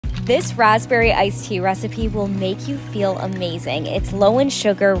This raspberry iced tea recipe will make you feel amazing. It's low in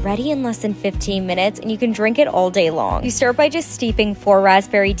sugar, ready in less than 15 minutes, and you can drink it all day long. You start by just steeping 4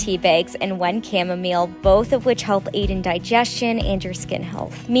 raspberry tea bags and 1 chamomile, both of which help aid in digestion and your skin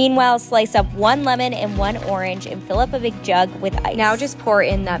health. Meanwhile, slice up 1 lemon and 1 orange and fill up a big jug with ice. Now just pour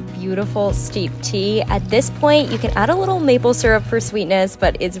in that beautiful steeped tea. At this point, you can add a little maple syrup for sweetness,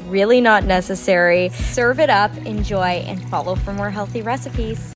 but it's really not necessary. Serve it up, enjoy, and follow for more healthy recipes.